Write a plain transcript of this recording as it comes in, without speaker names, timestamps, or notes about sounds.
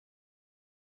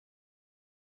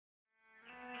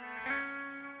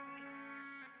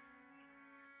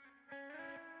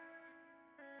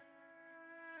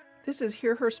This is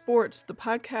Hear Her Sports, the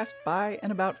podcast by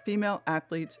and about female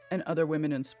athletes and other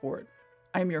women in sport.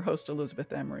 I'm your host,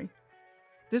 Elizabeth Emery.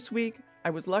 This week, I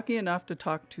was lucky enough to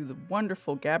talk to the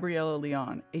wonderful Gabriela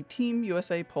Leon, a Team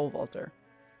USA pole vaulter.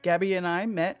 Gabby and I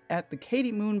met at the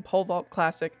Katie Moon Pole Vault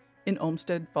Classic in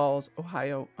Olmsted Falls,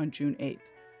 Ohio on June 8th.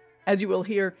 As you will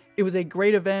hear, it was a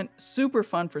great event, super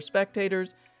fun for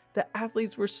spectators. The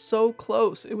athletes were so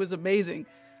close, it was amazing.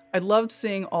 I loved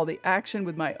seeing all the action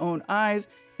with my own eyes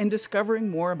and discovering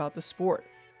more about the sport.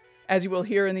 As you will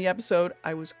hear in the episode,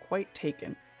 I was quite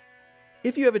taken.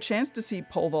 If you have a chance to see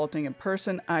pole vaulting in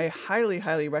person, I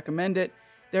highly recommend it.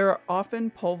 There are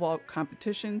often pole vault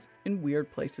competitions in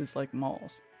weird places like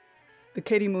malls. The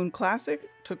Katie Moon Classic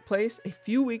took place a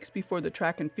few weeks before the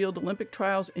track and field Olympic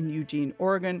trials in Eugene,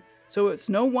 Oregon, so it's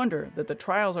no wonder that the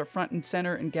trials are front and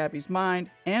center in Gabby's mind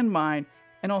and mine,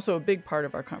 and also a big part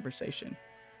of our conversation.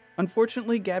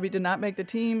 Unfortunately, Gabby did not make the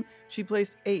team. She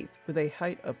placed 8th with a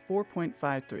height of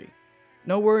 4.53.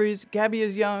 No worries, Gabby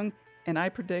is young, and I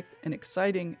predict an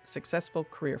exciting, successful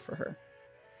career for her.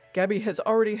 Gabby has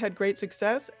already had great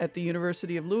success at the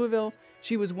University of Louisville.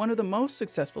 She was one of the most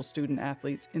successful student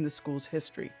athletes in the school's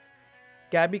history.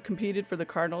 Gabby competed for the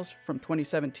Cardinals from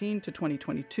 2017 to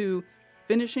 2022,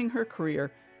 finishing her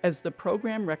career as the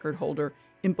program record holder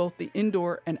in both the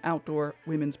indoor and outdoor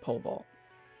women's pole vault.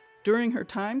 During her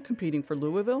time competing for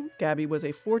Louisville, Gabby was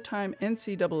a 4-time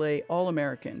NCAA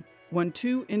All-American, won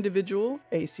 2 individual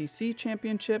ACC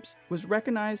championships, was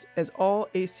recognized as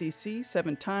All-ACC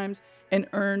 7 times, and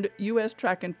earned U.S.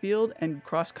 Track and Field and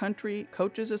Cross Country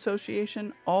Coaches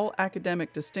Association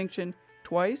All-Academic Distinction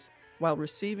twice, while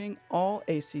receiving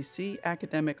All-ACC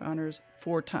academic honors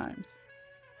 4 times.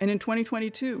 And in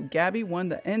 2022, Gabby won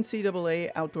the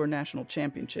NCAA Outdoor National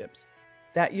Championships.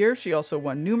 That year, she also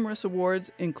won numerous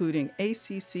awards, including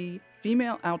ACC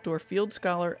Female Outdoor Field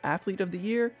Scholar Athlete of the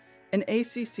Year and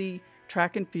ACC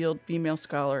Track and Field Female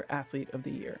Scholar Athlete of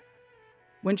the Year.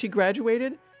 When she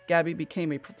graduated, Gabby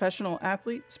became a professional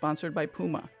athlete sponsored by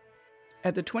Puma.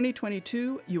 At the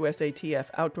 2022 USATF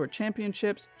Outdoor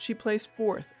Championships, she placed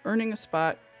 4th, earning a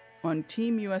spot on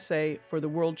Team USA for the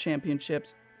World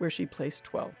Championships, where she placed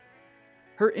 12th.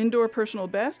 Her indoor personal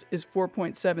best is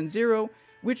 4.70,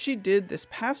 which she did this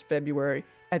past February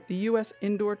at the U.S.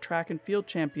 Indoor Track and Field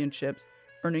Championships,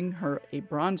 earning her a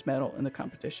bronze medal in the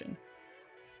competition.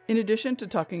 In addition to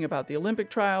talking about the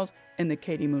Olympic trials and the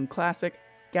Katie Moon Classic,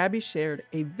 Gabby shared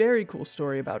a very cool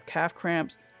story about calf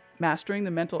cramps, mastering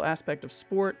the mental aspect of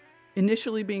sport,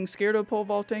 initially being scared of pole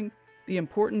vaulting, the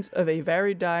importance of a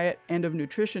varied diet and of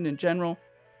nutrition in general,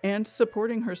 and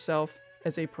supporting herself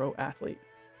as a pro athlete.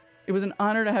 It was an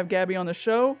honor to have Gabby on the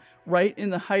show, right in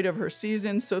the height of her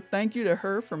season, so thank you to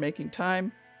her for making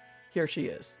time. Here she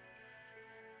is.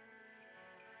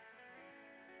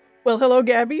 Well, hello,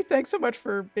 Gabby. Thanks so much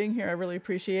for being here. I really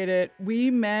appreciate it.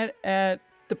 We met at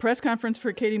the press conference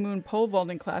for Katie Moon Pole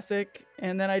Vaulting Classic,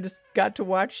 and then I just got to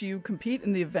watch you compete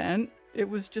in the event. It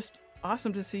was just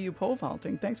awesome to see you pole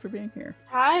vaulting. Thanks for being here.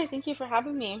 Hi, thank you for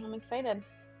having me. I'm excited.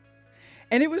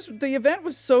 And the event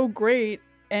was so great.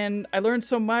 And I learned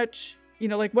so much,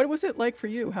 what was it like for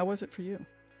you? How was it for you?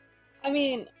 I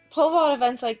mean, pole vault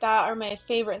events like that are my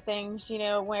favorite things,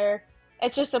 where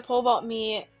it's just a pole vault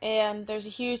meet and there's a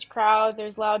huge crowd,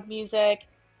 there's loud music,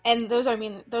 and those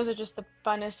are just the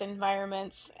funnest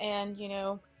environments. And,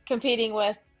 competing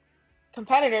with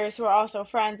competitors who are also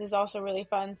friends is also really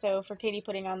fun. So for Katie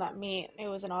putting on that meet, it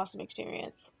was an awesome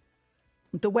experience.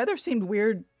 The weather seemed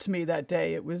weird to me that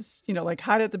day. It was,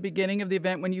 hot at the beginning of the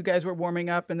event when you guys were warming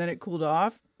up and then it cooled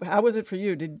off. How was it for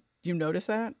you? Did you notice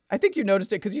that? I think you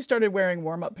noticed it because you started wearing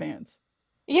warm-up pants.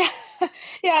 Yeah,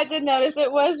 yeah, I did notice it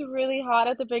was really hot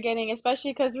at the beginning,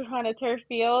 especially because we're on a turf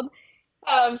field.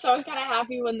 So I was kind of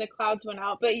happy when the clouds went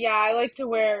out. But yeah, I like to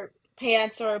wear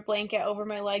pants or a blanket over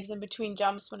my legs in between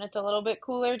jumps when it's a little bit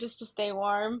cooler just to stay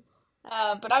warm.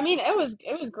 But I mean, it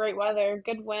was great weather,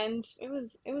 good winds. It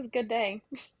was a good day.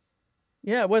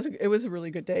 Yeah, it was a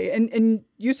really good day. And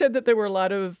you said that there were a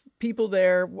lot of people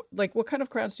there. Like, what kind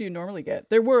of crowds do you normally get?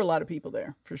 There were a lot of people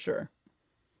there, for sure.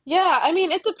 Yeah, I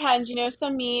mean, it depends.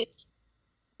 Some meets,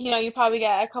 you probably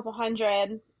get a couple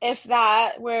hundred, if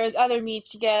that, whereas other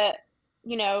meets you get,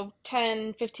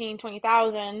 10, 15,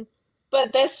 20,000.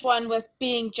 But this one with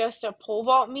being just a pole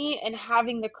vault meet and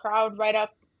having the crowd right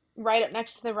up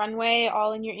next to the runway,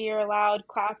 all in your ear, loud,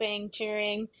 clapping,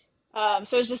 cheering.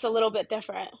 So it's just a little bit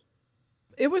different.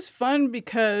 It was fun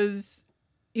because,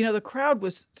 the crowd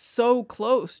was so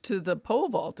close to the pole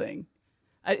vaulting.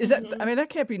 hmm That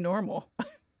can't be normal.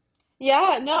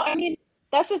 Yeah, no, I mean,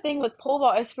 that's the thing with pole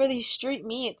vault is for these street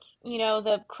meets,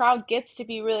 the crowd gets to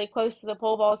be really close to the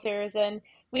pole vaulters, and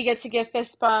we get to give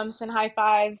fist bumps and high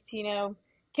fives to,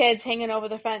 kids hanging over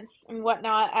the fence and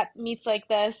whatnot at meets like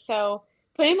this. So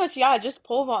pretty much, yeah, just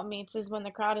pole vault meets is when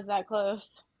the crowd is that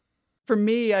close. For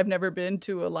me, I've never been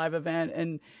to a live event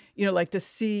and, like to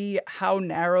see how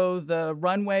narrow the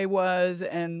runway was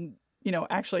and,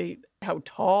 actually how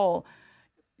tall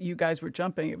you guys were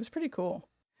jumping. It was pretty cool.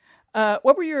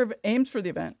 What were your aims for the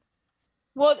event?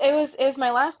 Well, it was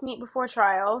my last meet before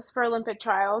trials for Olympic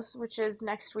trials, which is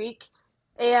next week.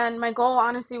 And my goal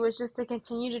honestly was just to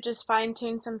continue to just fine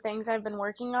tune some things I've been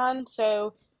working on.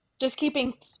 So just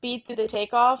keeping speed through the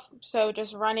takeoff. So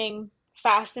just running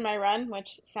fast in my run,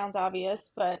 which sounds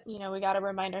obvious, but we got to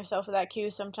remind ourselves of that cue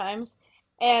sometimes.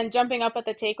 And jumping up at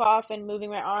the takeoff and moving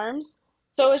my arms.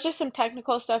 So it was just some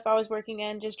technical stuff I was working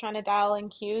in, just trying to dial in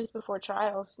cues before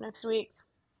trials next week.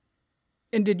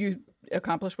 And did you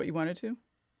accomplish what you wanted to?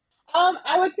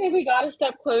 I would say we got a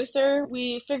step closer.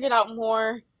 We figured out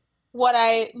more what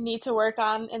I need to work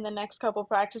on in the next couple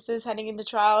practices heading into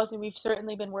trials, and we've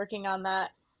certainly been working on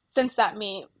that since that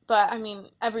meet. But I mean,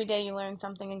 every day you learn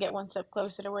something and get one step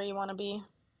closer to where you want to be.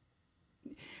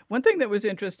 One thing that was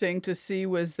interesting to see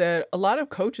was that a lot of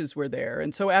coaches were there.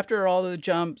 And so after all the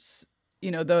jumps,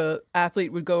 the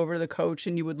athlete would go over to the coach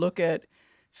and you would look at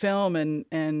film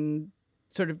and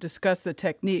sort of discuss the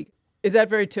technique. Is that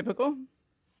very typical?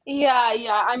 Yeah,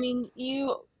 yeah. I mean,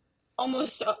 you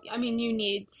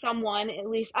need someone at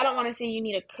least. I don't want to say you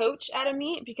need a coach at a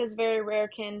meet because very rare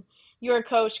can your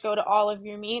coach go to all of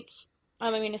your meets.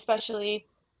 I mean, especially,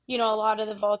 a lot of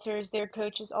the vaulters, their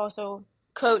coaches also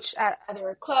coach at either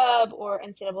a club or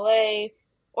NCAA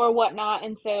or whatnot.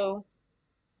 And so,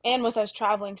 and with us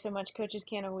traveling so much, coaches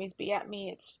can't always be at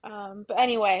meets. But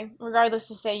anyway, regardless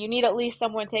to say, you need at least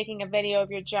someone taking a video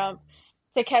of your jump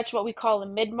to catch what we call a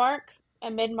mid mark. A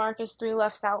mid mark is three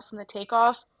lefts out from the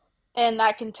takeoff, and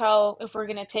that can tell if we're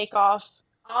going to take off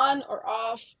on or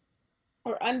off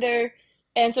or under.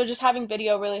 And so just having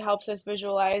video really helps us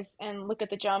visualize and look at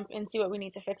the jump and see what we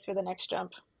need to fix for the next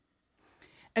jump.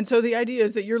 And so the idea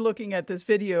is that you're looking at this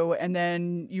video and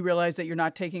then you realize that you're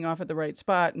not taking off at the right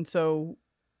spot. And so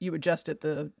you adjust it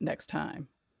the next time.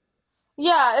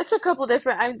 Yeah, it's a couple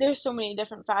different. There's so many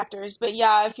different factors, but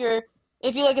yeah, if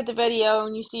you look at the video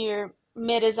and you see your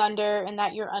mid is under and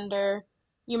that you're under,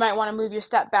 you might want to move your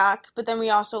step back. But then we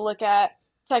also look at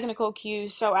technical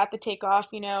cues. So at the takeoff,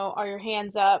 are your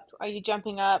hands up? Are you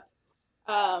jumping up?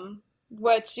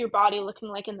 What's your body looking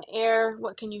like in the air?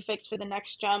 What can you fix for the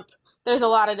next jump? There's a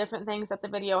lot of different things that the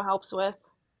video helps with.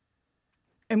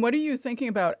 And what are you thinking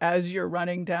about as you're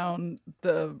running down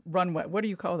the runway? What do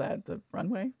you call that? The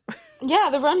runway? Yeah,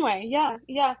 the runway. Yeah,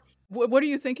 yeah. What are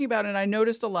you thinking about? And I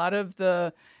noticed a lot of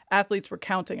the athletes were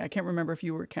counting. I can't remember if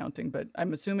you were counting, but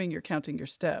I'm assuming you're counting your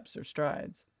steps or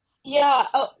strides. Yeah,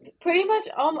 pretty much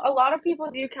a lot of people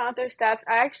do count their steps.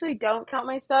 I actually don't count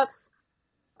my steps.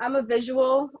 I'm a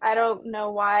visual. I don't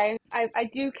know why. I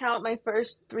do count my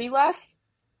first three lefts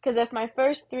because if my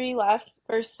first three lefts,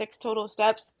 first six total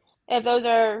steps, if those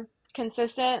are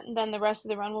consistent, then the rest of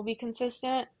the run will be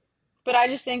consistent. But I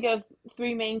just think of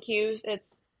three main cues.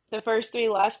 It's the first three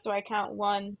lefts, so I count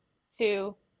one,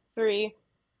 two, three,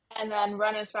 and then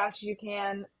run as fast as you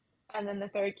can. And then the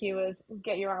third cue is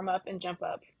get your arm up and jump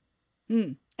up.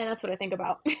 Hmm. And that's what I think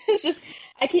about. It's just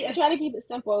I try to keep it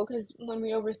simple because when we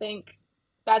overthink,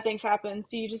 bad things happen.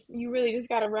 So you really just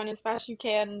gotta run as fast as you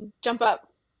can and jump up.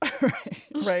 Right,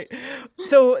 right.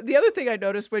 So the other thing I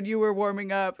noticed when you were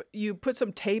warming up, you put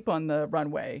some tape on the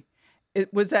runway.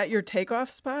 Was that your takeoff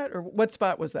spot, or what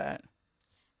spot was that?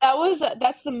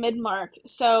 That's the mid mark.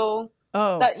 So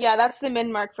Oh, that's the mid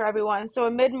mark for everyone. So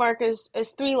a mid mark is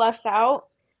three lefts out.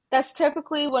 That's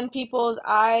typically when people's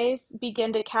eyes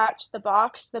begin to catch the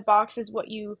box. The box is what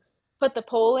you put the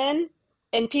pole in,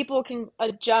 and people can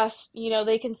adjust.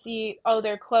 They can see, oh,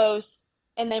 they're close,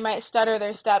 and they might stutter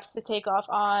their steps to take off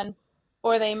on,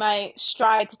 or they might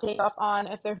stride to take off on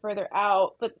if they're further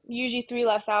out. But usually three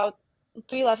lefts out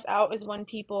is when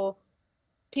people's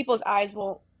eyes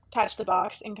will catch the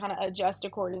box and kind of adjust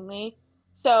accordingly.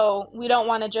 So we don't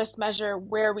want to just measure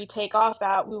where we take off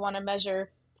at. We want to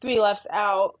measure three lefts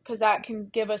out because that can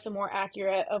give us a more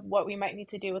accurate of what we might need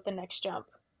to do with the next jump.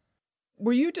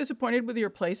 were you disappointed with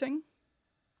your placing?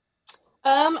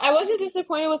 I wasn't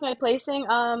disappointed with my placing.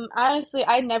 Honestly,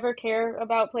 I never care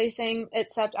about placing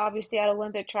except obviously at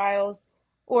Olympic trials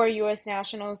or U.S.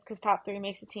 nationals because top three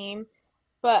makes a team.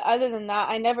 But other than that,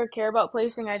 I never care about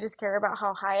placing. I just care about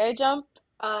how high I jump.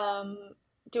 Um,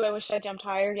 do I wish I jumped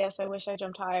higher? Yes, I wish I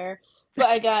jumped higher.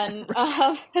 But again,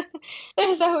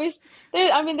 there's always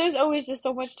there's always just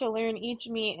so much to learn each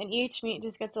meet, and each meet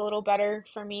just gets a little better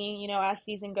for me, as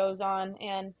season goes on.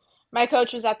 And My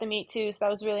coach was at the meet too, so that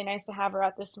was really nice to have her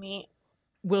at this meet.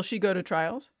 Will she go to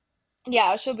trials?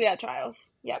 Yeah, she'll be at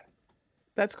trials. Yep.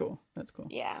 That's cool. That's cool.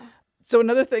 Yeah. So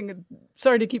another thing,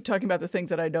 sorry to keep talking about the things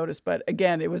that I noticed, but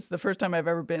again, it was the first time I've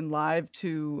ever been live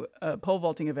to a pole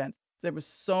vaulting event. There was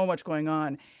so much going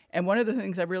on. And one of the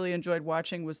things I really enjoyed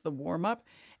watching was the warm up.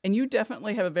 And you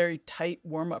definitely have a very tight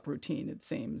warm up routine, it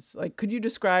seems. Like, could you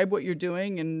describe what you're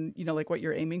doing and, like what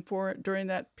you're aiming for during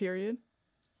that period?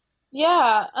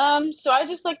 Yeah. So I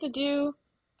just like to do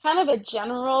kind of a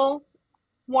general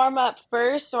warm up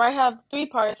first. So I have three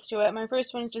parts to it. My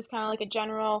first one is just kind of like a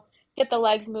general get the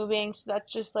legs moving. So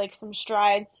that's just like some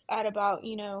strides at about,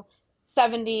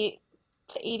 70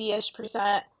 to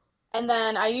 80-ish%. And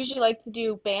then I usually like to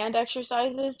do band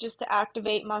exercises just to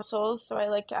activate muscles. So I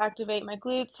like to activate my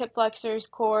glutes, hip flexors,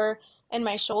 core, and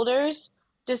my shoulders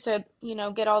just to,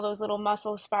 get all those little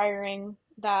muscles firing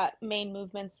that main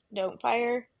movements don't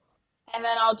fire. And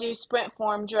then I'll do sprint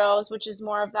form drills, which is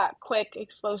more of that quick,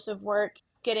 explosive work,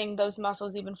 getting those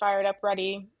muscles even fired up,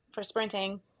 ready for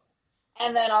sprinting.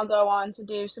 And then I'll go on to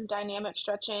do some dynamic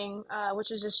stretching,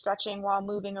 which is just stretching while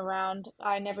moving around.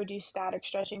 I never do static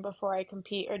stretching before I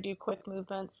compete or do quick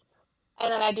movements.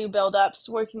 And then I do build ups,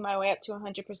 working my way up to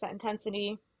 100%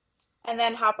 intensity, and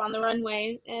then hop on the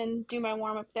runway and do my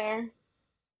warm up there.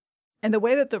 And the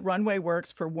way that the runway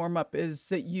works for warm up is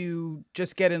that you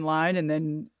just get in line and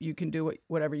then you can do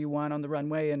whatever you want on the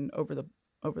runway and over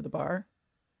the bar.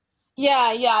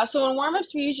 Yeah, yeah. So in warm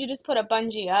ups, we usually just put a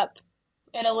bungee up.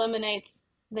 It eliminates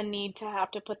the need to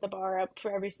have to put the bar up for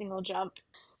every single jump.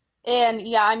 And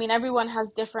yeah, I mean everyone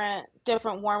has different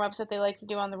warm-ups that they like to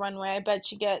do on the runway, but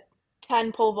you get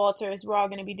 10 pole vaulters, we're all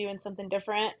going to be doing something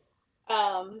different.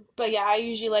 But yeah, I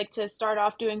usually like to start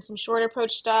off doing some short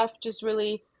approach stuff, just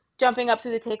really jumping up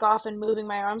through the takeoff and moving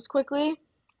my arms quickly.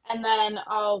 And then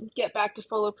I'll get back to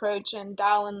full approach and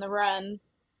dial in the run.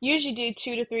 Usually do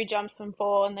 2 to 3 jumps from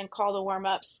full and then call the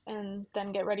warm-ups and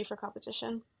then get ready for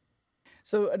competition.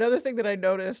 So another thing that I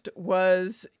noticed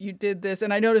was you did this,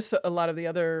 and I noticed a lot of the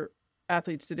other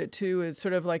athletes did it too, is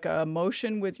sort of like a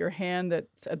motion with your hand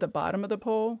that's at the bottom of the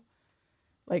pole,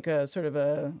 like a sort of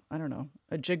a, I don't know,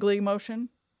 a jiggly motion.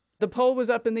 The pole was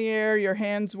up in the air, your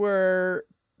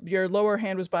lower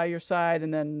hand was by your side,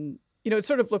 and then, it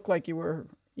sort of looked like you were,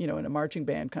 in a marching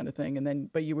band kind of thing,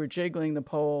 but you were jiggling the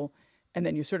pole, and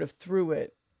then you sort of threw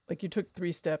it, like you took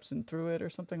 3 steps and threw it or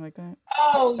something like that.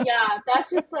 Oh yeah, that's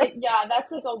just like yeah, that's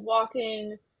like a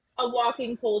walking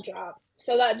pole drop.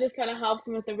 So that just kind of helps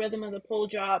me with the rhythm of the pole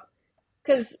drop.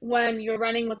 Because when you're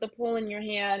running with the pole in your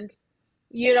hand,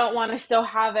 you don't want to still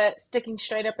have it sticking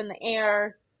straight up in the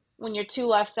air when you're 2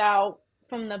 lefts out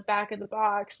from the back of the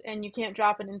box and you can't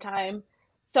drop it in time.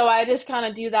 So I just kind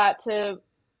of do that to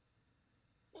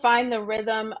find the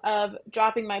rhythm of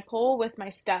dropping my pole with my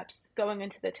steps going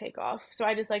into the takeoff. So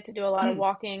I just like to do a lot of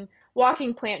Hmm,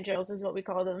 walking plant drills is what we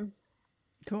call them.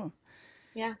 cool.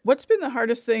 Yeah. What's been the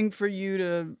hardest thing for you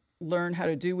to learn how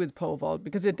to do with pole vault?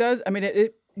 Because it does, I mean,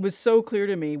 it was so clear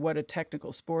to me what a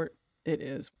technical sport it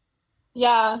is.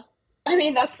 Yeah. I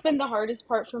mean, that's been the hardest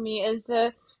part for me is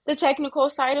the technical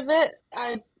side of it.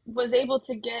 I was able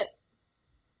to get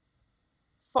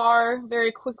far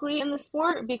very quickly in the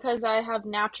sport because I have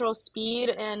natural speed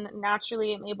and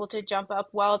naturally am able to jump up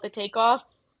well at the takeoff.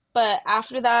 But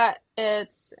after that,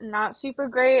 it's not super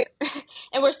great,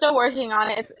 and we're still working on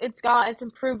it. It's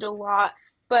improved a lot,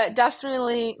 but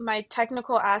definitely my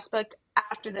technical aspect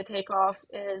after the takeoff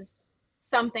is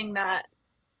something that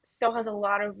still has a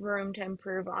lot of room to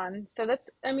improve on. So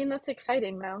I mean, that's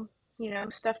exciting though.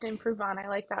 Stuff to improve on. I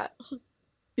like that.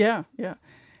 Yeah, yeah.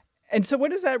 And so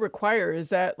what does that require? Is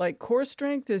that like core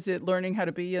strength? Is it learning how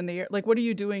to be in the air? Like, what are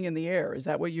you doing in the air? Is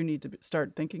that what you need to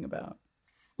start thinking about?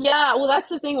 Yeah, well, that's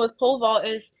the thing with pole vault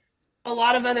is a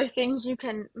lot of other things you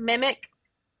can mimic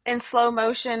in slow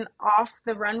motion off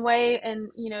the runway and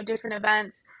different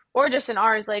events or just in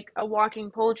ours like a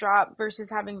walking pole drop versus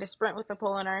having to sprint with a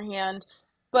pole in our hand,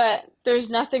 but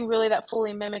there's nothing really that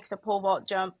fully mimics a pole vault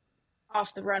jump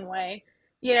off the runway.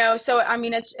 So I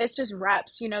mean it's just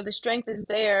reps. The strength is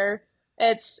there.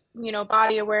 It's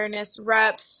body awareness,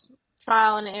 reps,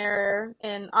 trial and error,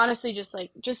 and honestly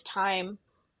just time.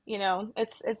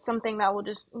 It's something that will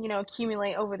just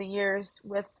accumulate over the years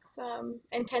with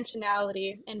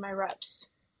intentionality in my reps.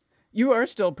 You are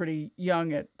still pretty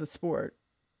young at the sport,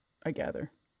 I gather.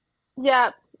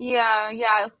 Yeah, yeah,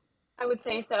 yeah. I would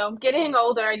say so. Getting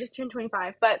older, I just turned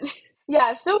 25, but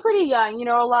yeah, still pretty young.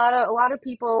 A lot of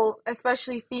people,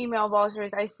 especially female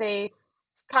vaulters, I say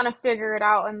kind of figure it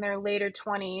out in their later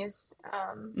 20s,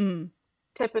 Mm.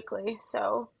 typically.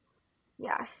 So,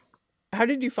 yes. How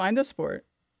did you find the sport?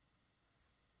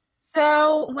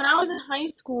 So when I was in high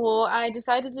school, I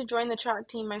decided to join the track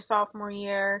team my sophomore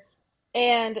year,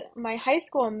 and my high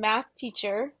school math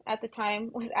teacher at the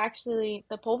time was actually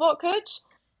the pole vault coach.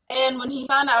 And when he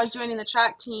found out I was joining the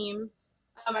track team,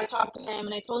 I talked to him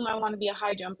and I told him I wanted to be a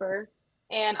high jumper.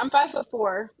 And I'm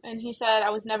 5'4", and he said I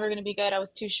was never going to be good. I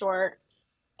was too short,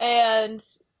 and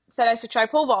said I should try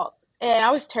pole vault. And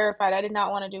I was terrified. I did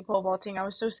not want to do pole vaulting. I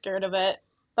was so scared of it.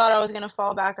 Thought I was going to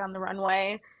fall back on the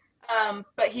runway.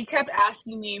 But he kept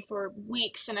asking me for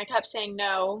weeks, and I kept saying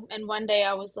no. And one day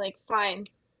I was like, fine,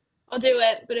 I'll do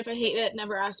it. But if I hate it,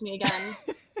 never ask me again.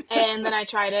 And then I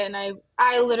tried it, and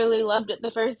I literally loved it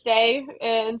the first day.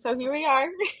 And so here we are.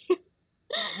 But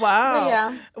Wow.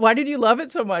 yeah. Why did you love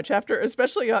it so much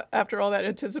especially after all that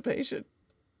anticipation?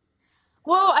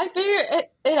 Well, I figured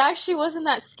it actually wasn't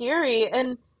that scary.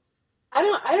 And I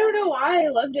don't know why I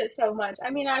loved it so much. I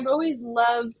mean, I've always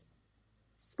loved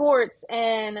sports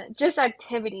and just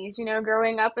activities.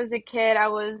 Growing up as a kid, I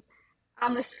was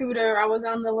on the scooter, I was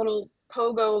on the little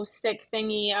pogo stick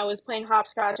thingy, I was playing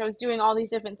hopscotch, I was doing all these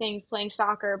different things, playing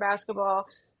soccer, basketball,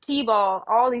 t-ball,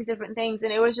 all these different things,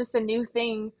 and it was just a new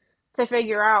thing to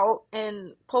figure out.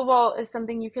 And pole vault is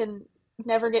something you can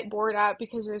never get bored at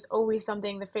because there's always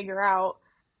something to figure out.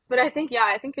 But I think, yeah,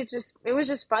 I think it was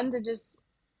just fun to just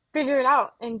figure it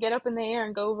out and get up in the air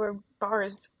and go over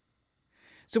bars.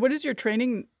 So what is your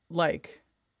training like?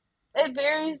 It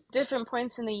varies different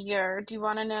points in the year. Do you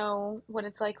want to know what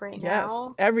it's like right Yes,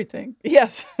 now? everything.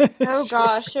 Yes. Oh Sure.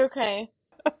 gosh, okay.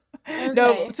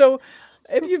 No, Okay. so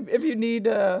if you need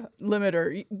a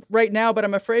limiter right now, but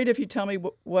I'm afraid if you tell me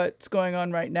what's going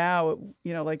on right now,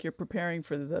 like you're preparing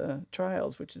for the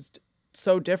trials, which is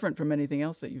so different from anything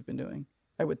else that you've been doing,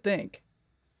 I would think.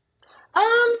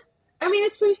 I mean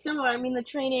it's pretty similar. I mean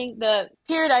the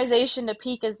periodization to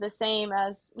peak is the same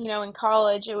as, in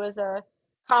college it was a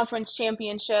conference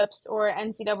championships or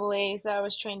NCAAs that I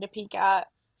was trained to peak at.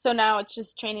 So now it's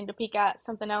just training to peak at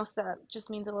something else that just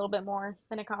means a little bit more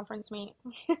than a conference meet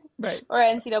Right. or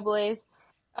NCAAs.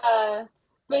 Uh,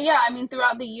 but yeah, I mean,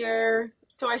 throughout the year,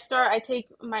 so I take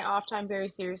my off time very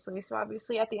seriously. So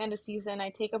obviously, at the end of season, I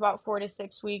take about 4 to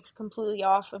 6 weeks completely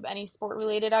off of any sport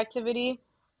related activity,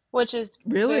 which is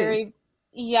Really? very,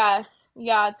 yes,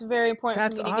 yeah, it's very important for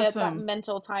That's me to get that awesome.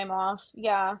 mental time off.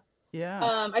 Yeah.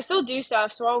 Yeah. I still do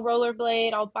stuff, so I'll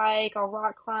rollerblade, I'll bike, I'll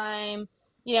rock climb,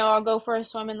 I'll go for a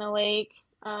swim in the lake.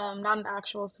 Not an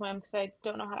actual swim because I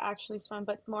don't know how to actually swim,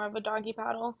 but more of a doggy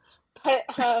paddle. But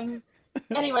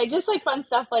anyway, just like fun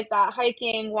stuff like that,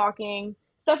 hiking, walking,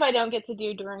 stuff I don't get to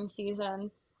do during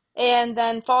season. And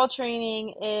then fall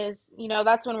training is,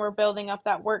 that's when we're building up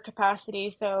that work capacity.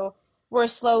 So we're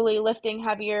slowly lifting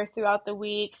heavier throughout the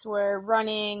weeks. We're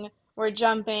running, we're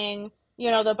jumping.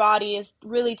 The body is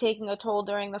really taking a toll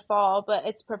during the fall, but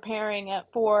it's preparing it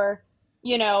for,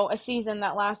 a season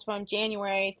that lasts from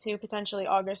January to potentially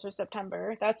August or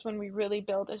September. That's when we really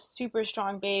build a super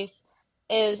strong base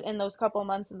is in those couple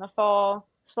months in the fall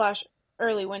slash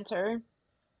early winter.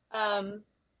 Um,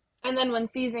 and then when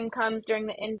season comes during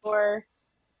the indoor,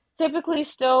 typically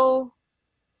still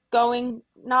going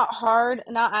not hard,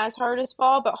 not as hard as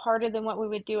fall, but harder than what we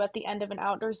would do at the end of an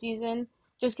outdoor season,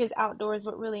 just because outdoor is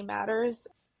what really matters.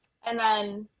 And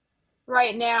then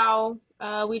right now,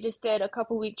 we just did a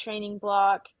couple-week training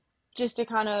block just to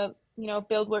kind of,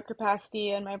 build work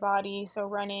capacity in my body. So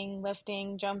running,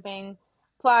 lifting, jumping,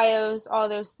 plyos, all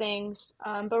those things.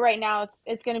 But right now,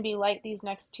 it's going to be light these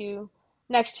next two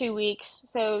weeks.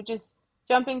 So just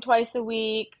jumping twice a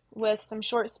week with some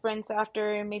short sprints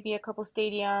after, maybe a couple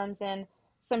stadiums and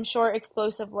some short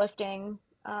explosive lifting.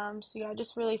 So yeah,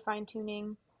 just really fine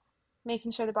tuning,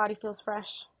 making sure the body feels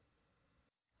fresh.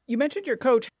 You mentioned your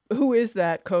coach. Who is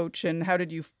that coach and how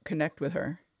did you connect with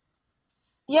her?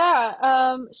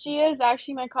 Yeah, she is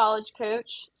actually my college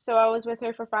coach. So I was with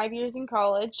her for 5 years in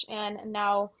college, and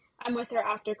now I'm with her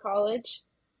after college.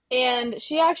 And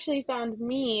she actually found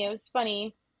me. It was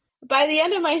funny. By the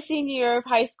end of my senior year of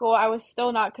high school, I was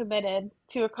still not committed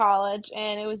to a college,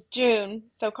 and it was June,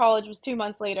 so college was 2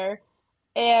 months later.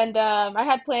 And I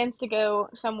had plans to go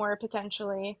somewhere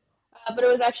potentially, but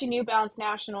it was actually New Balance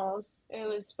Nationals. It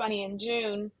was funny in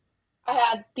June. I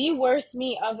had the worst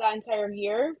meet of that entire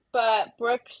year, but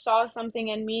Brooke saw something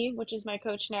in me, which is my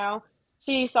coach now.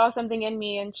 She saw something in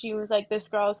me and she was like, this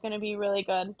girl is going to be really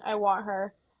good. I want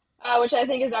her. Which I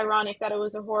think is ironic that it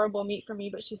was a horrible meet for me,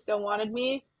 but she still wanted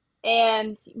me.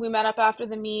 And we met up after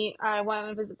the meet. I went on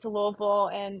a visit to Louisville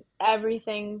and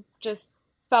everything just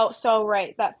felt so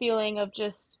right. That feeling of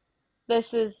just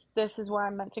this is where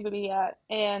I'm meant to be at.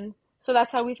 And so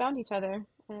that's how we found each other.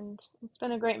 And it's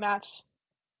been a great match.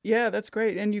 Yeah, that's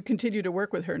great. And you continue to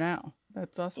work with her now.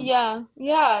 That's awesome. Yeah,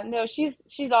 yeah, no, she's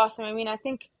awesome. I mean, I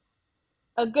think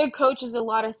a good coach is a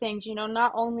lot of things, you know,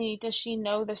 not only does she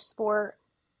know the sport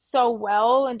so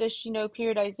well and does she know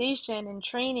periodization and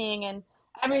training and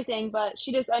everything, but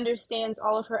she just understands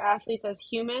all of her athletes as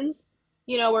humans.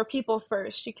 You know, we're people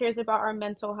first. She cares about our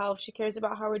mental health. She cares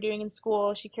about how we're doing in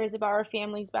school. She cares about our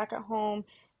families back at home.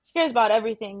 She cares about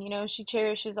everything, you know, she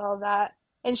cherishes all that.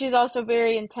 And she's also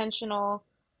very intentional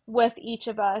with each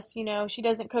of us. You know, she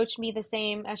doesn't coach me the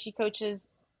same as she coaches,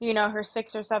 you know, her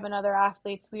six or seven other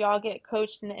athletes. We all get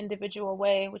coached in an individual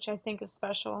way, which I think is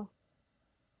special.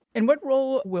 And what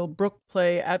role will Brooke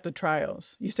play at the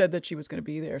trials? You said that she was going to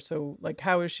be there, so like,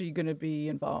 how is she going to be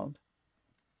involved?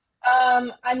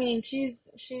 I mean,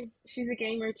 she's a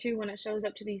gamer too when it shows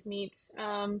up to these meets.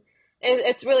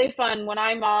 It's really fun when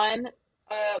I'm on.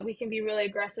 We can be really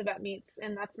aggressive at meets,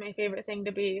 and that's my favorite thing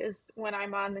to be is when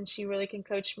I'm on. Then she really can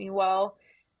coach me well.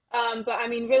 But I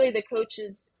mean, really, the coach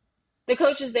is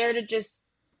there to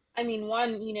just, I mean,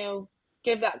 one, you know,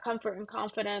 give that comfort and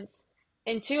confidence,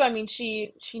 and two, I mean,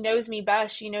 she knows me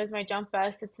best. She knows my jump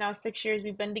best. It's now 6 years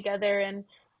we've been together, and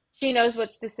she knows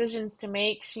which decisions to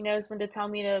make. She knows when to tell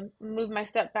me to move my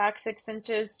step back 6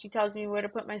 inches. She tells me where to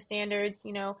put my standards.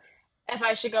 You know, if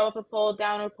I should go up a pole,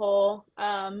 down a pole.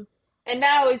 And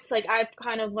now it's like I've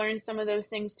kind of learned some of those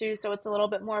things too, so it's a little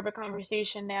bit more of a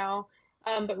conversation now.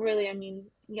 But really, I mean,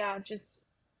 yeah, just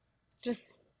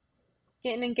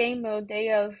getting in game mode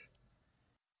day of.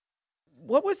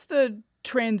 What was the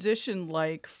transition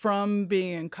like from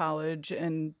being in college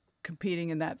and competing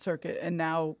in that circuit and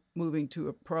now moving to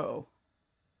a pro?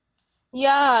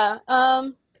 Yeah.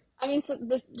 I mean, so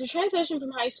the transition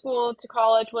from high school to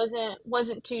college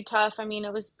wasn't too tough. I mean,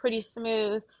 it was pretty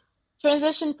smooth.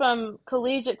 Transition from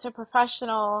collegiate to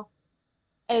professional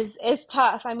is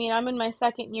tough. I mean, I'm in my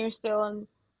second year still, and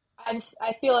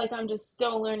I feel like I'm just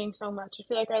still learning so much. I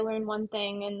feel like I learned one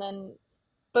thing, and then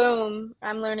boom,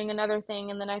 I'm learning another thing,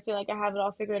 and then I feel like I have it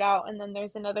all figured out, and then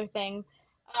there's another thing.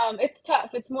 It's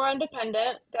tough. It's more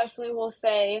independent, definitely will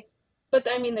say. But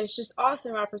I mean, there's just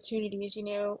awesome opportunities. You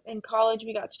know, in college,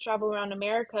 we got to travel around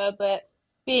America, but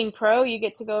being pro, you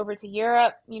get to go over to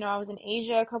Europe. You know, I was in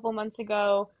Asia a couple months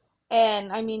ago,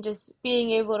 and I mean, just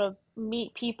being able to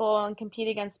meet people and compete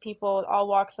against people, all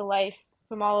walks of life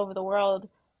from all over the world.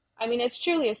 I mean, it's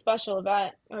truly a special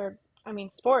event, or I mean,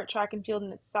 sport, track and field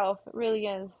in itself. It really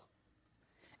is.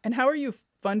 And how are you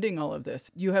funding all of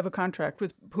this? You have a contract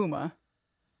with Puma.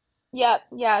 Yep,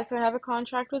 yeah. So I have a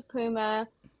contract with Puma,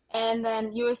 and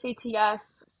then USATF,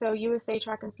 so USA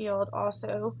Track and Field,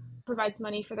 also provides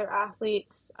money for their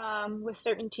athletes with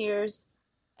certain tiers,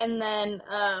 and then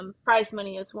prize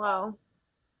money as well.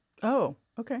 Oh,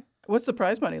 okay. What's the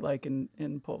prize money like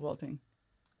in pole vaulting?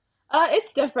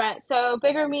 It's different. So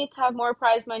bigger meets have more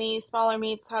prize money, smaller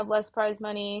meets have less prize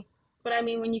money. But I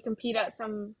mean, when you compete at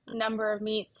some number of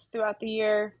meets throughout the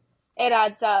year, it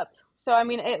adds up. So I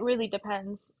mean, it really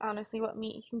depends, honestly, what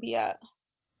meet you can be at.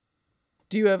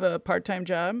 Do you have a part-time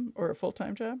job or a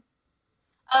full-time job?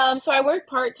 So I work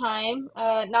part time,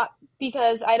 not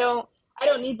because I don't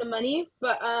need the money,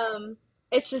 but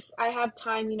it's just I have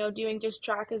time, you know, doing just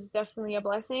track is definitely a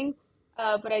blessing.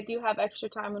 But I do have extra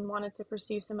time and wanted to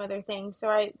pursue some other things. So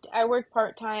I work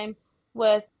part time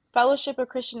with Fellowship of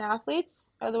Christian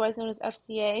Athletes, otherwise known as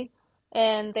FCA,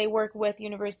 and they work with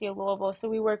University of Louisville. So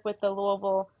we work with the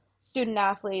Louisville student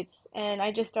athletes, and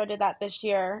I just started that this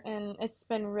year, and it's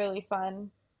been really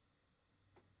fun.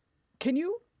 Can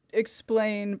you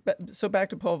explain, so back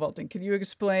to pole vaulting, can you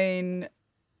explain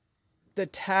the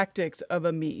tactics of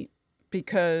a meet?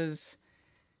 Because,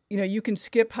 you know, you can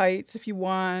skip heights if you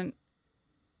want.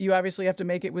 You obviously have to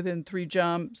make it within 3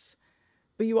 jumps,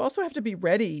 but you also have to be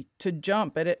ready to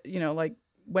jump at it, you know, like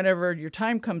whenever your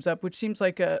time comes up, which seems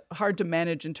like a hard to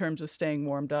manage in terms of staying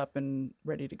warmed up and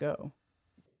ready to go.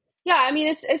 Yeah, I mean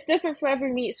it's different for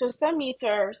every meet. So some meets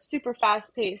are super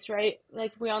fast paced, right?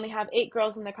 Like we only have 8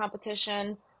 girls in the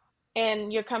competition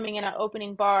and you're coming in at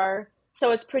opening bar,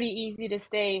 so it's pretty easy to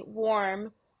stay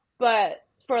warm. But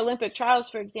for Olympic trials,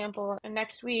 for example,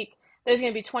 next week there's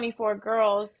going to be 24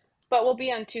 girls, but we'll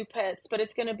be on 2 pits, but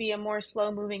it's going to be a more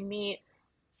slow moving meet.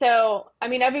 So, I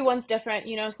mean, everyone's different.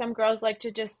 You know, some girls like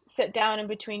to just sit down in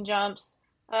between jumps.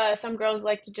 Some girls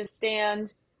like to just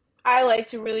stand. I like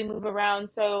to really move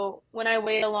around. So when I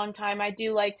wait a long time, I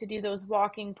do like to do those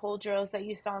walking pole drills that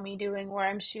you saw me doing where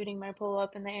I'm shooting my pole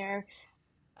up in the air.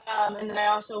 And then I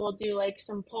also will do like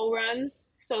some pole runs.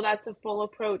 So that's a full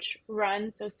approach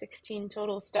run. So 16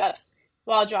 total steps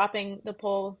while dropping the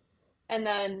pole. And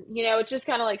then, you know, it's just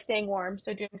kind of like staying warm.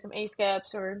 So doing some A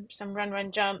skips or some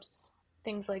run jumps,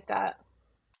 things like that.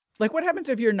 Like, what happens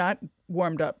if you're not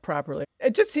warmed up properly?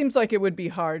 It just seems like it would be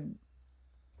hard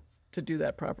to do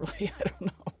that properly. I don't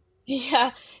know.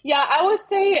 Yeah, yeah, I would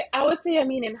say, I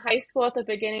mean, in high school at the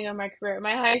beginning of my career,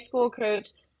 my high school coach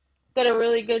did a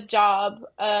really good job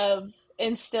of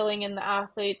instilling in the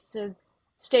athletes to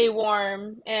stay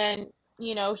warm. And,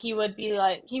 he would be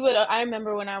like, I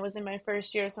remember when I was in my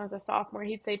first year, so I was a sophomore,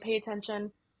 he'd say, pay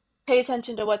attention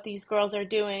to what these girls are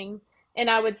doing. And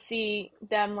I would see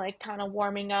them like kind of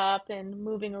warming up and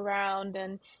moving around.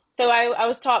 And so I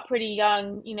was taught pretty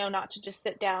young, not to just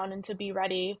sit down and to be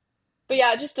ready. But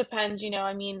yeah, it just depends,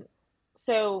 I mean,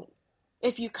 so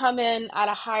if you come in at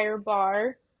a higher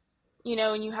bar,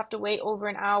 and you have to wait over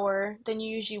an hour, then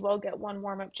you usually will get one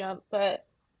warm up jump. But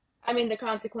I mean, the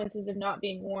consequences of not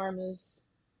being warm is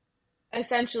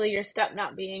essentially your step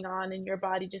not being on and your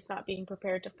body just not being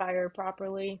prepared to fire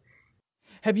properly.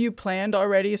 Have you planned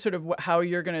already sort of how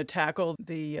you're going to tackle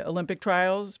the Olympic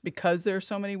trials because there's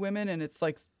so many women and it's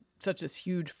like such this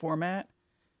huge format?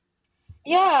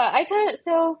 Yeah, I kind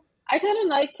of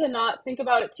like to not think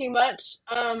about it too much.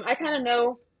 I kind of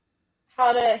know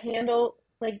how to handle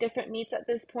like different meets at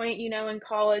this point. In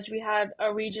college we had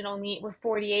a regional meet with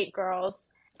 48 girls,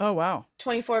 Oh, wow.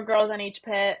 24 girls on each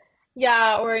pit.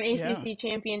 Yeah, or an Yeah. ACC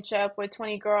championship with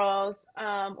 20 girls,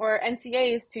 or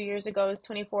NCAA's 2 years ago is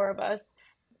 24 of us.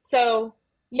 So,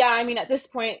 yeah, I mean, at this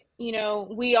point,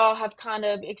 we all have kind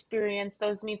of experienced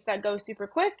those meets that go super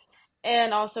quick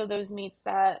and also those meets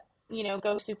that,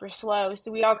 go super slow.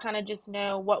 So we all kind of just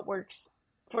know what works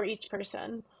for each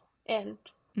person. And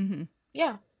Hmm.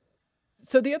 yeah.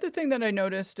 So the other thing that I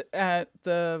noticed at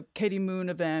the Katie Moon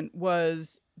event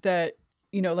was that,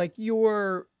 like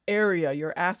your area,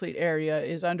 your athlete area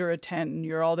is under a tent and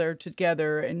you're all there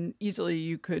together and easily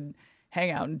you could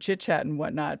hang out and chit chat and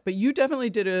whatnot. But you definitely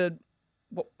did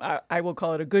I will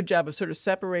call it a good job of sort of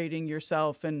separating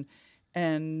yourself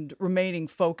and remaining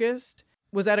focused.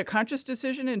 Was that a conscious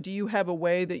decision? And do you have a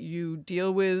way that you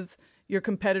deal with your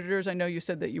competitors? I know you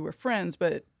said that you were friends,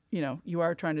 but you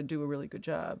are trying to do a really good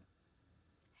job.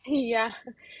 Yeah.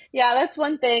 Yeah, that's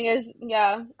one thing is,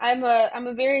 yeah, I'm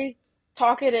a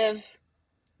talkative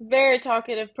very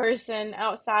talkative person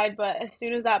outside, but as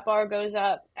soon as that bar goes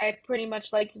up, I pretty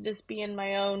much like to just be in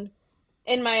my own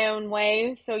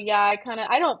way. So yeah,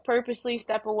 I don't purposely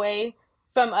step away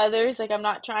from others. Like I'm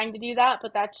not trying to do that,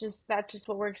 but that's just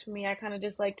what works for me. I kind of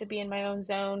just like to be in my own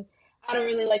zone. I don't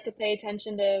really like to pay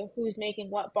attention to who's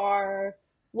making what bar or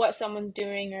what someone's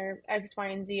doing or X, Y,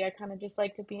 and Z. I kind of just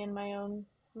like to be in my own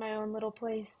little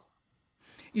place.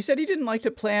 You said you didn't like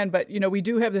to plan, but we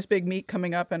do have this big meet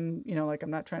coming up, and like I'm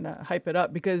not trying to hype it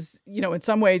up because in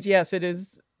some ways, yes, it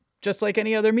is just like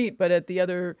any other meet, but at the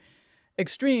other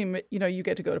extreme, you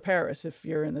get to go to Paris if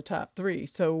you're in the top three.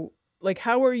 So, like,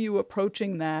 how are you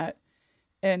approaching that,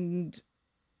 and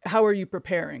how are you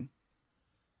preparing?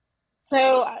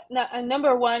 So,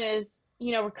 number one is,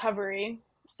 recovery.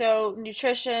 So,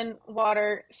 nutrition,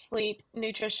 water, sleep,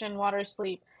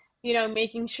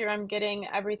 making sure I'm getting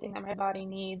everything that my body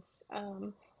needs,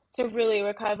 to really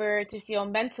recover, to feel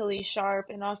mentally sharp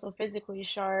and also physically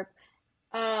sharp.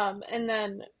 And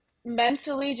then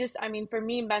mentally, just, I mean, for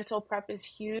me, mental prep is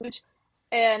huge.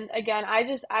 And again, I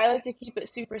like to keep it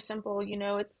super simple.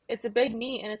 It's a big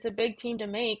meet and it's a big team to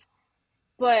make,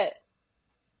 but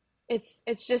it's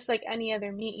just like any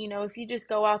other meet, if you just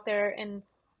go out there and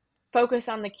focus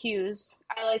on the cues.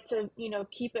 I like to,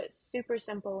 keep it super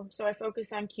simple. So I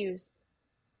focus on cues.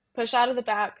 Push out of the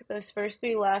back, those first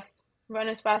three lefts, run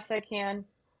as fast as I can,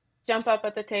 jump up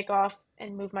at the takeoff,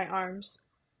 and move my arms.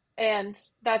 And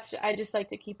I just like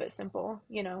to keep it simple,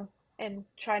 and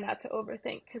try not to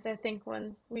overthink. Because I think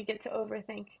when we get to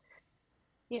overthink,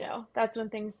 that's when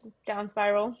things down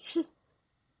spiral.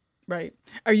 Right.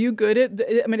 Are you good at,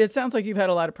 I mean, it sounds like you've had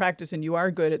a lot of practice and you are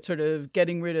good at sort of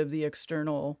getting rid of the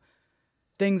external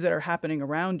things that are happening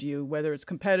around you, whether it's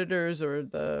competitors or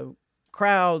the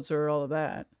crowds or all of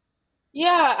that.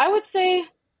 Yeah, I would say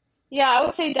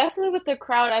definitely with the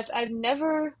crowd. I've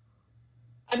never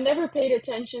paid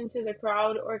attention to the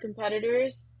crowd or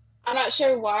competitors. I'm not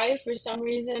sure why. For some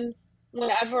reason,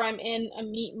 whenever I'm in a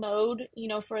meet mode,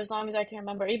 for as long as I can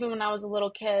remember, even when I was a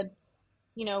little kid,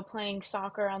 playing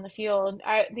soccer on the field,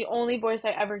 the only voice I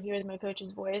ever hear is my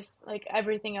coach's voice. Like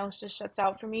everything else just shuts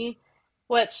out for me,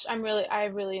 which I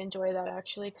really enjoy that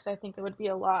actually, because I think it would be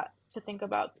a lot to think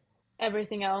about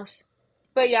everything else.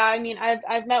 But yeah, I mean,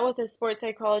 I've met with a sports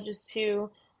psychologist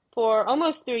too for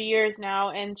almost 3 years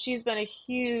now, and she's been a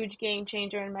huge game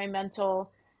changer in my mental.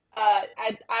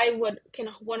 I would can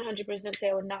 100% say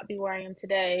I would not be where I am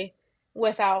today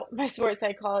without my sports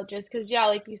psychologist, because yeah,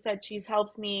 like you said, she's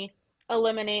helped me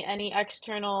eliminate any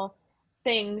external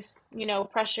things,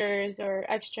 pressures or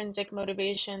extrinsic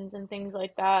motivations and things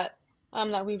like that,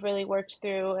 that we've really worked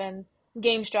through, and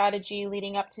game strategy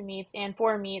leading up to meets and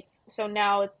for meets. So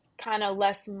now it's kind of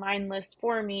less mindless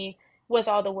for me with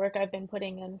all the work I've been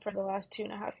putting in for the last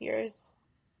 2.5 years.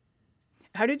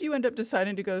 How did you end up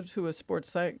deciding to go to a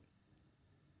sports psych?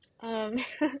 This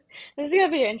is gonna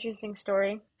be an interesting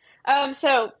story.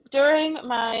 So during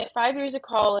my 5 years of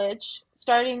college,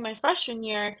 starting my freshman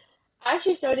year, I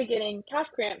actually started getting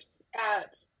calf cramps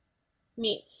at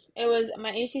meets. It was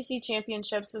my ACC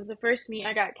championships was the first meet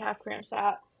I got calf cramps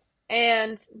at,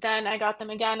 and then I got them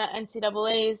again at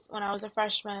NCAA's when I was a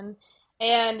freshman.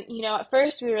 And at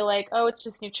first we were like, "Oh, it's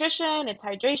just nutrition, it's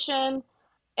hydration,"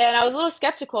 and I was a little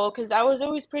skeptical because I was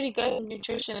always pretty good at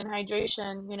nutrition and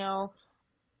hydration,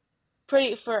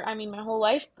 pretty for I mean my whole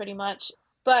life pretty much.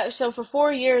 But so for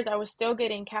 4 years I was still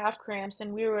getting calf cramps,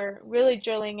 and we were really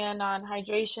drilling in on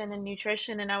hydration and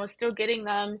nutrition, and I was still getting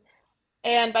them.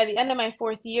 And by the end of my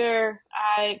fourth year,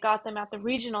 I got them at the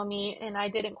regional meet, and I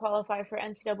didn't qualify for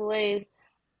NCAA's.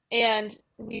 And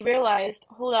we realized,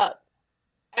 hold up,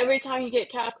 every time you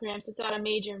get calf cramps, it's at a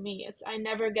major meet. I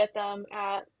never get them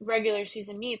at regular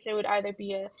season meets. It would either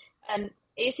be an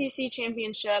ACC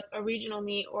championship, a regional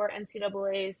meet, or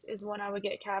NCAA's is when I would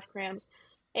get calf cramps.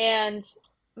 And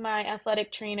my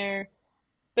athletic trainer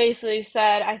basically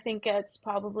said, I think it's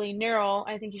probably neural.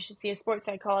 I think you should see a sports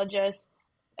psychologist.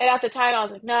 And at the time, I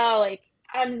was like, no, like,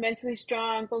 I'm mentally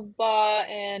strong, blah, blah,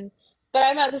 blah. But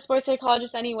I met the sports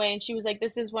psychologist anyway, and she was like,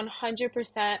 this is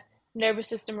 100% nervous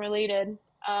system related.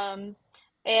 Um,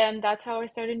 and that's how I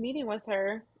started meeting with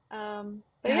her. But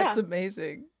That's yeah,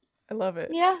 amazing. I love it.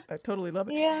 yeah, I totally love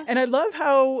it. yeah. And I love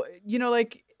how,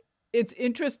 like, it's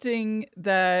interesting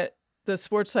that the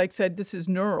sports psych said this is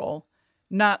neural,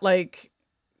 not like,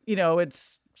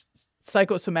 it's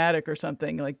psychosomatic or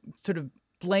something, like sort of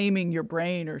blaming your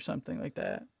brain or something like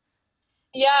that.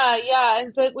 Yeah, yeah.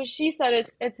 But what she said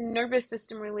is it's nervous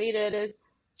system related. Is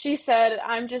she said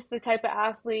I'm just the type of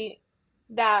athlete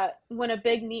that when a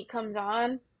big meet comes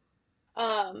on,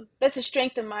 that's a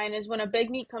strength of mine. Is when a big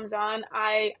meet comes on,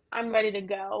 I'm ready to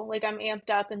go. Like I'm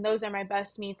amped up, and those are my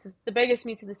best meets. The biggest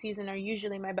meets of the season are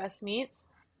usually my best meets.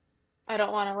 I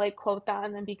don't want to like quote that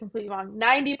and then be completely wrong.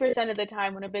 90% of the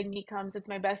time when a big meet comes, it's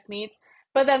my best meets.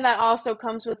 But then that also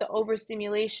comes with the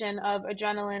overstimulation of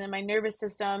adrenaline in my nervous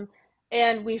system.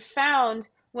 And we found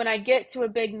when I get to a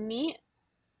big meet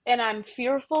and I'm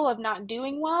fearful of not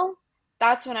doing well,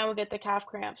 that's when I would get the calf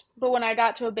cramps. But when I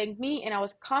got to a big meet and I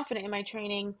was confident in my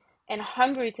training and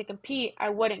hungry to compete,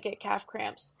 I wouldn't get calf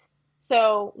cramps.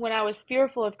 So when I was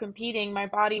fearful of competing, my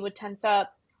body would tense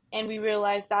up, and we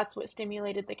realized that's what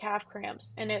stimulated the calf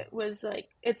cramps. And it was like,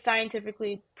 it's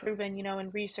scientifically proven,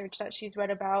 in research that she's read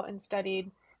about and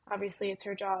studied. Obviously, it's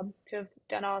her job to have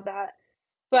done all of that.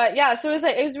 But yeah, so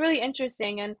it was really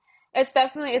interesting, and it's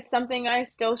something I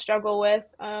still struggle with.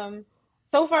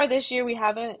 So far this year I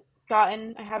haven't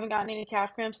gotten any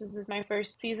calf cramps. This is my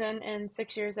first season in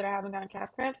 6 years that I haven't gotten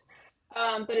calf cramps.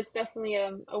 But it's definitely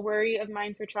a worry of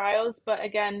mine for trials. But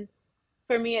again,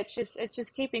 for me, it's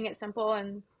just keeping it simple,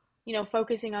 and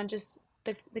focusing on just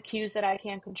the cues that I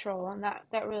can control, and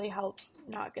that really helps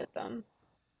not get them.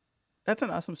 That's an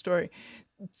awesome story.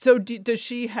 So does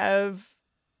she have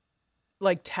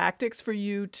like tactics for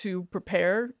you to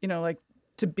prepare, like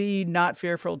to be not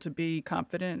fearful, to be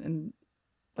confident, and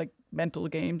like mental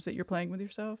games that you're playing with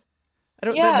yourself? I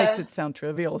don't, that makes Yeah. it sound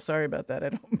trivial. Sorry about that. I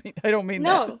don't mean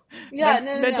that. No. Yeah. No.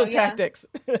 No. No. Mental Yeah. tactics.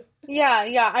 Yeah,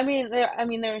 yeah.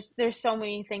 There's so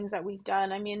many things that we've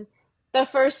done. I mean, the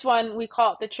first one we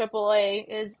call it the triple A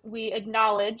is we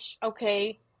acknowledge,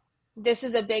 okay, this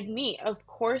is a big meet. Of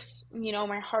course,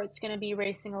 my heart's gonna be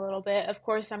racing a little bit. Of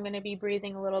course, I'm gonna be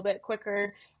breathing a little bit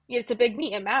quicker. It's a big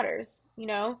meet. It matters.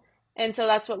 And so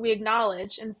that's what we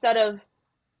acknowledge. Instead of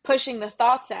pushing the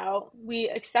thoughts out, we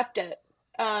accept it.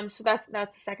 So that's the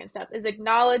second step is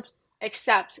acknowledge,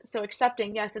 accept. So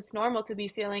accepting, yes, it's normal to be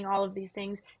feeling all of these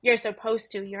things. You're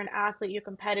supposed to. You're an athlete. You're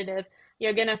competitive.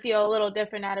 You're gonna feel a little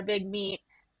different at a big meet.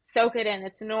 Soak it in.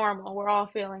 It's normal. We're all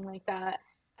feeling like that.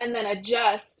 And then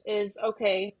adjust is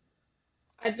okay.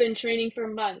 I've been training for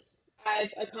months.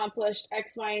 I've accomplished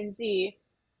X, Y, and Z.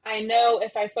 I know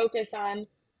if I focus on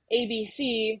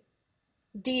ABC,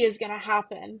 D is gonna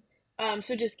happen.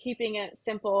 So just keeping it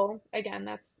simple, again,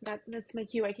 that's my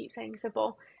cue. I keep saying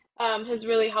simple, has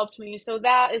really helped me. So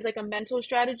that is like a mental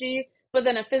strategy. But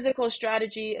then a physical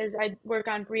strategy is I work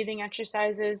on breathing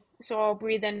exercises. So I'll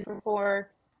breathe in for 4,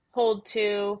 hold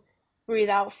 2, breathe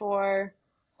out 4,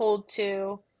 hold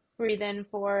 2, breathe in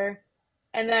 4.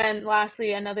 And then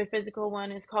lastly, another physical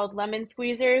one is called lemon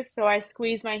squeezers. So I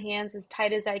squeeze my hands as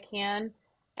tight as I can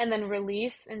and then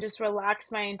release and just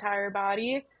relax my entire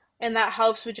body. And that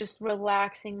helps with just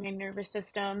relaxing my nervous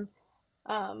system.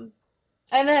 Um,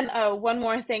 and then one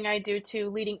more thing I do too,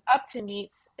 leading up to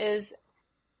meets, is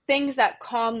things that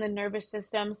calm the nervous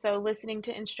system. So listening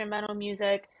to instrumental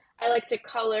music. I like to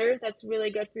color. That's really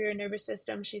good for your nervous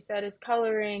system, she said, is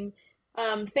coloring.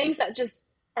 Things that just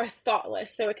are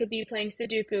thoughtless. So it could be playing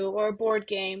Sudoku or a board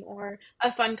game or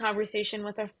a fun conversation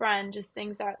with a friend. Just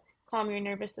things that calm your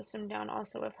nervous system down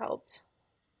also have helped.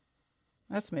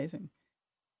 That's amazing.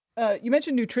 You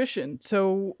mentioned nutrition.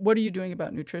 So what are you doing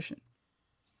about nutrition?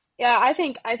 Yeah, I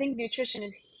think nutrition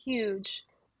is huge.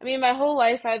 I mean, my whole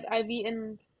life I've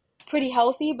eaten pretty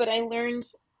healthy, but I learned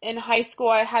in high school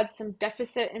I had some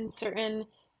deficit in certain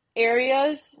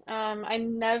areas. I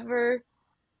never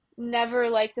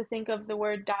like to think of the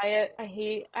word diet.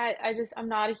 I'm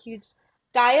not a huge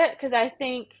diet because I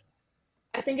think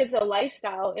it's a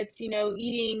lifestyle. It's,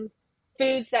 eating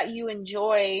foods that you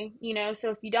enjoy, so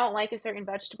if you don't like a certain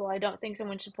vegetable, I don't think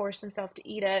someone should force themselves to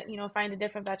eat it. Find a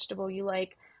different vegetable you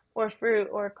like, or fruit,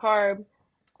 or carb.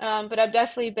 But I'm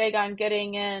definitely big on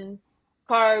getting in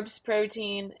carbs,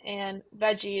 protein, and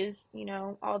veggies,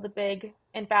 all the big,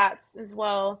 and fats as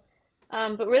well.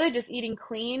 But really just eating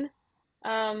clean.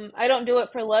 I don't do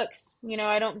it for looks,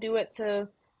 I don't do it to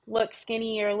look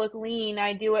skinny or look lean.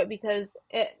 I do it because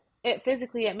it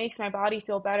physically it makes my body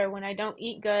feel better. When I don't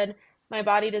eat good, my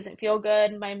body doesn't feel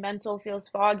good, my mental feels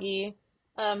foggy.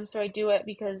 So I do it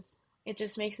because it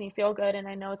just makes me feel good and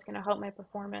I know it's going to help my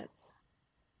performance.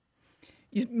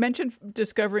 You mentioned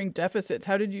discovering deficits.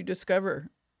 How did you discover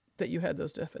that you had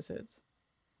those deficits?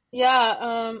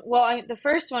 Yeah, well, the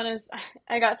first one is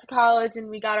I got to college and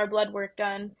we got our blood work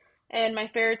done, and my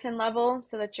ferritin level,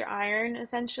 so that's your iron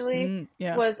essentially,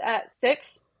 Yeah. was at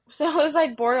 6. So it was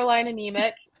like borderline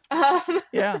anemic. Um,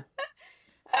 Yeah.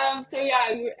 so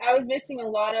yeah, I was missing a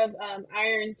lot of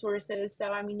iron sources.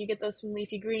 So I mean, you get those from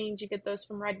leafy greens, you get those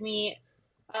from red meat,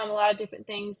 a lot of different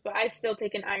things. But I still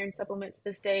take an iron supplement to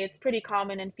this day. It's pretty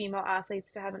common in female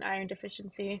athletes to have an iron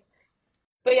deficiency.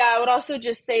 But yeah, I would also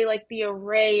just say like the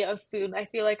array of food. I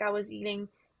feel like I was eating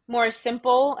more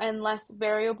simple and less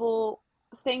variable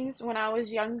things when I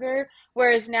was younger,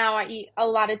 whereas now I eat a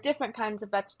lot of different kinds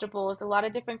of vegetables, a lot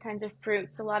of different kinds of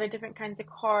fruits, a lot of different kinds of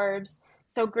carbs,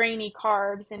 so grainy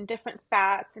carbs and different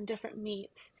fats and different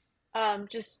meats.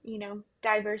 Just,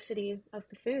 diversity of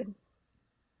the food.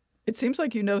 It seems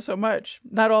like you know so much.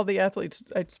 Not all the athletes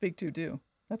I speak to do.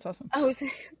 That's awesome. Oh,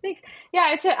 thanks.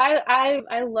 Yeah,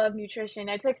 I love nutrition.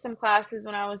 I took some classes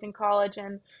when I was in college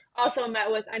and also met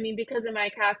with, I mean, because of my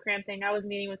calf cramp thing, I was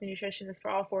meeting with a nutritionist for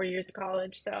all 4 years of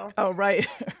college. So Oh, right.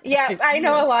 yeah, Right. I Yeah.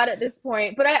 know a lot at this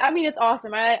point, but I mean, it's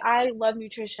awesome. I love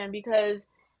nutrition because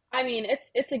I mean,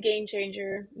 it's a game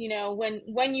changer.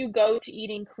 When you go to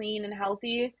eating clean and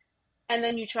healthy, and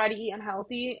then you try to eat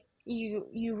unhealthy,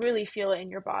 you really feel it in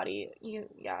your body.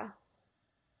 Yeah.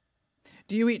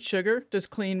 Do you eat sugar? Does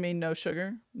clean mean no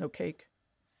sugar? No cake?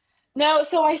 No,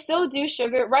 so I still do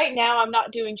sugar. Right now, I'm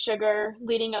not doing sugar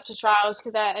leading up to trials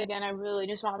because again, I really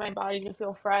just want my body to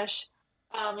feel fresh,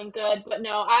 and good. But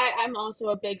no, I'm also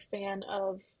a big fan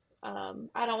of,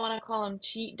 I don't want to call them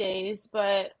cheat days,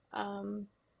 but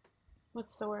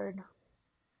what's the word?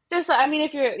 Just, I mean,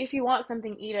 if you want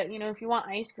something, eat it. If you want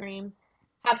ice cream,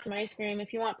 have some ice cream.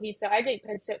 If you want pizza, I eat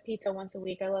pizza once a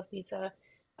week. I love pizza.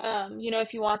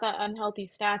 If you want that unhealthy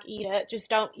snack, eat it. Just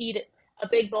don't eat it, a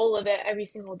big bowl of it every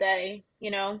single day.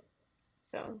 So,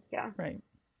 yeah. Right.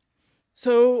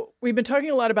 So we've been talking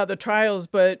a lot about the trials,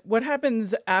 but what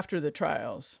happens after the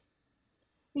trials?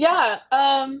 Yeah,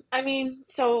 I mean,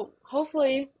 so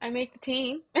hopefully I make the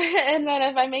team. And then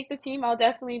if I make the team, I'll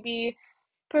definitely be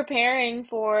preparing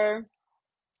for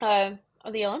uh,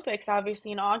 the Olympics,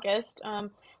 obviously in August.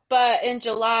 But in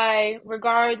July,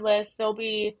 regardless, there'll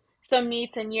be some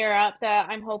meets in Europe that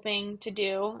I'm hoping to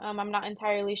do. I'm not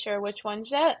entirely sure which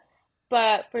ones yet,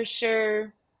 but for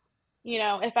sure,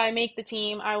 if I make the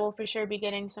team, I will for sure be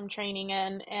getting some training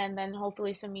in and then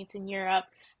hopefully some meets in Europe.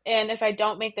 And if I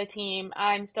don't make the team,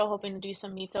 I'm still hoping to do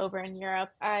some meets over in Europe.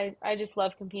 I just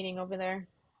love competing over there.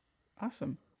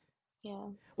 Awesome. Yeah.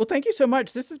 Well, thank you so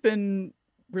much. This has been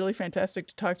really fantastic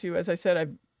to talk to you. As I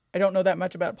said, I don't know that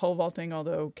much about pole vaulting,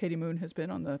 although Katie Moon has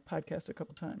been on the podcast a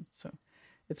couple times. So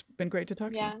it's been great to talk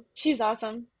to you. Yeah. She's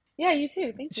awesome. Yeah, you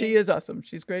too. Thank She you. is awesome.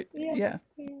 She's great. Yeah. Yeah.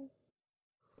 Yeah.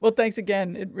 Well, thanks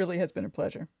again. It really has been a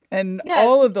pleasure. And Yeah,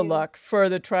 all of thank the you. luck for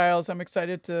the trials. I'm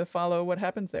excited to follow what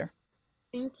happens there.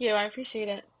 Thank you. I appreciate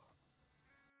it.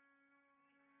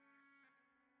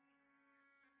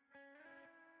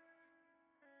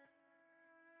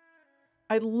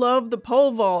 I love the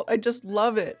pole vault. I just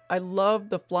love it. I love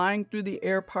the flying through the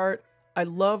air part. I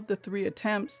love the 3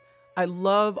 attempts. I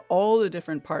love all the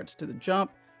different parts to the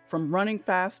jump, from running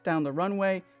fast down the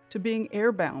runway to being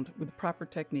airbound with proper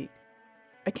technique.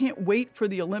 I can't wait for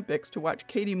the Olympics to watch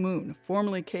Katie Moon,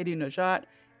 formerly Katie Najat,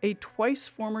 a twice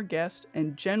former guest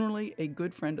and generally a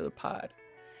good friend of the pod.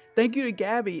 Thank you to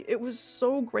Gabby. It was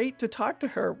so great to talk to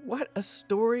her. What a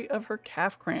story of her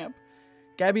calf cramp.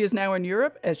 Gabby is now in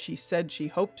Europe, as she said she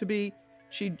hoped to be.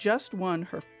 She just won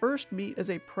her first meet as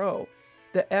a pro,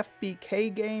 the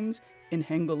FBK Games in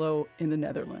Hengelo in the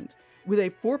Netherlands, with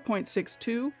a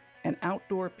 4.62, an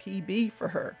outdoor PB for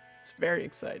her. It's very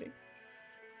exciting.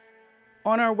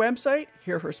 On our website,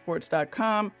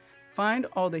 hearhersports.com, find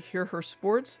all the Hear Her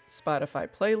Sports Spotify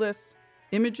playlists,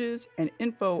 images, and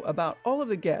info about all of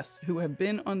the guests who have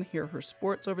been on Hear Her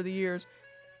Sports over the years,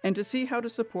 and to see how to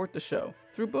support the show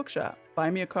through Bookshop,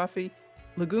 Buy Me a Coffee,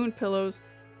 Lagoon Pillows,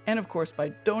 and of course by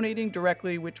donating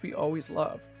directly, which we always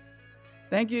love.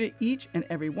 Thank you to each and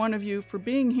every one of you for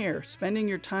being here, spending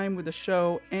your time with the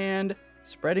show, and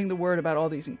spreading the word about all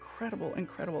these incredible,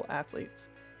 incredible athletes.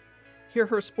 Hear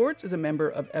Her Sports is a member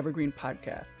of Evergreen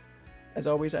Podcasts. As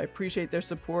always, I appreciate their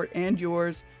support and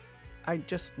yours. I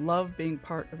just love being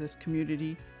part of this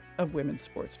community of women's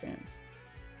sports fans.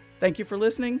 Thank you for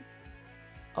listening.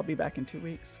 I'll be back in 2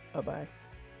 weeks. Bye-bye.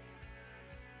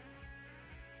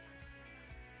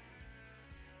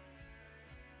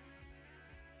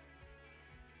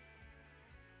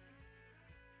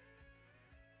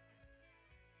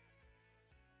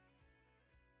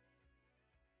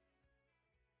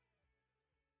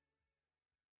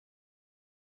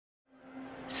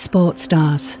 Sports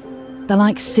stars. They're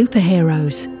like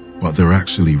superheroes. But they're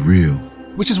actually real.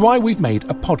 Which is why we've made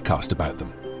a podcast about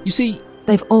them. You see,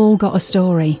 they've all got a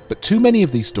story. But too many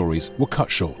of these stories were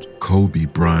cut short. Kobe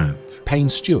Bryant, Payne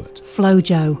Stewart,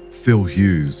 Flojo, Phil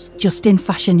Hughes, Justin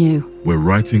Fashanu. We're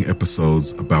writing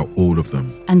episodes about all of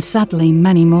them. And sadly,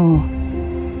 many more.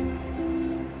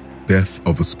 Death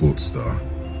of a Sports Star,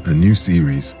 a new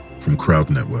series from Crowd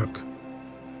Network.